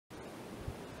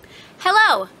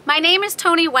Hello, my name is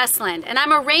Tony Westland and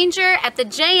I'm a ranger at the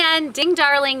J.N. Ding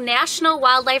Darling National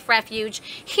Wildlife Refuge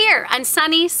here on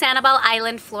sunny Sanibel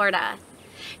Island, Florida.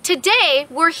 Today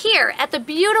we're here at the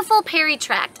beautiful Perry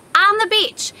Tract on the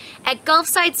beach at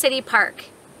Gulfside City Park.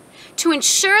 To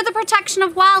ensure the protection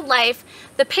of wildlife,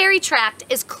 the Perry Tract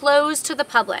is closed to the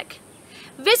public.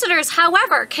 Visitors,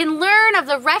 however, can learn of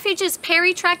the Refuge's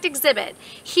Perry Tract exhibit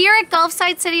here at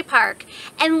Gulfside City Park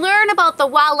and learn about the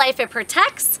wildlife it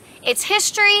protects, its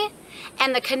history,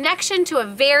 and the connection to a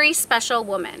very special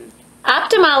woman.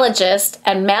 Ophthalmologist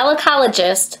and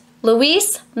malacologist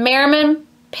Louise Merriman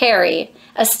Perry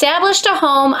established a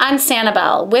home on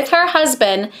Sanibel with her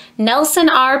husband Nelson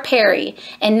R. Perry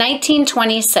in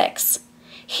 1926.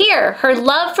 Here, her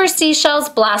love for seashells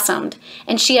blossomed,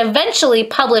 and she eventually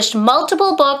published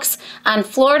multiple books on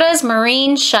Florida's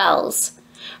marine shells.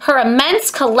 Her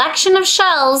immense collection of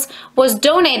shells was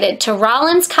donated to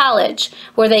Rollins College,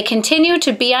 where they continue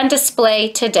to be on display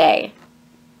today.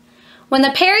 When the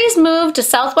Perrys moved to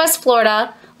Southwest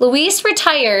Florida, Louise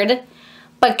retired,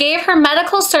 but gave her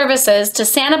medical services to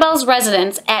Sanibel's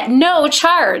residents at no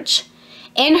charge.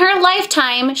 In her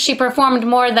lifetime, she performed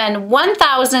more than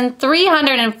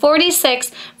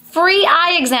 1,346 free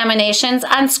eye examinations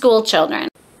on school children.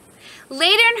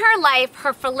 Later in her life,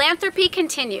 her philanthropy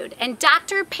continued, and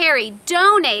Dr. Perry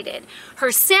donated her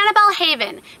Sanibel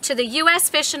Haven to the U.S.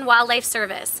 Fish and Wildlife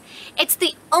Service. It's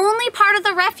the only part of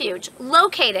the refuge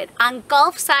located on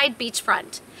Gulfside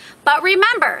beachfront. But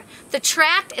remember, the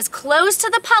tract is closed to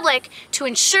the public to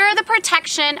ensure the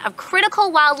protection of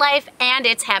critical wildlife and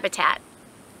its habitat.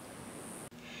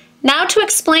 Now to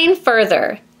explain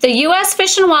further, the U.S.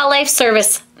 Fish and Wildlife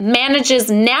Service manages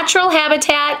natural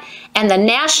habitat and the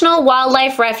National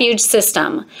Wildlife Refuge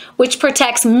System, which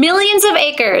protects millions of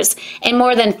acres in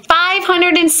more than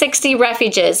 560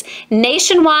 refuges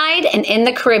nationwide and in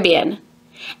the Caribbean.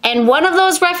 And one of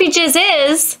those refuges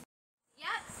is... Yep,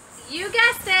 you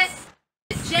guessed it!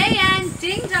 The J.N.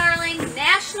 Ding Darling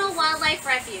National Wildlife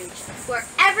Refuge, where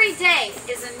every day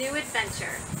is a new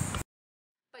adventure.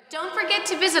 But don't forget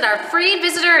to visit our free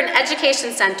visitor and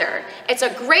education center. It's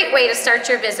a great way to start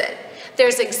your visit.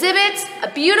 There's exhibits,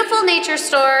 a beautiful nature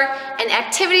store, and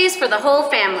activities for the whole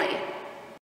family.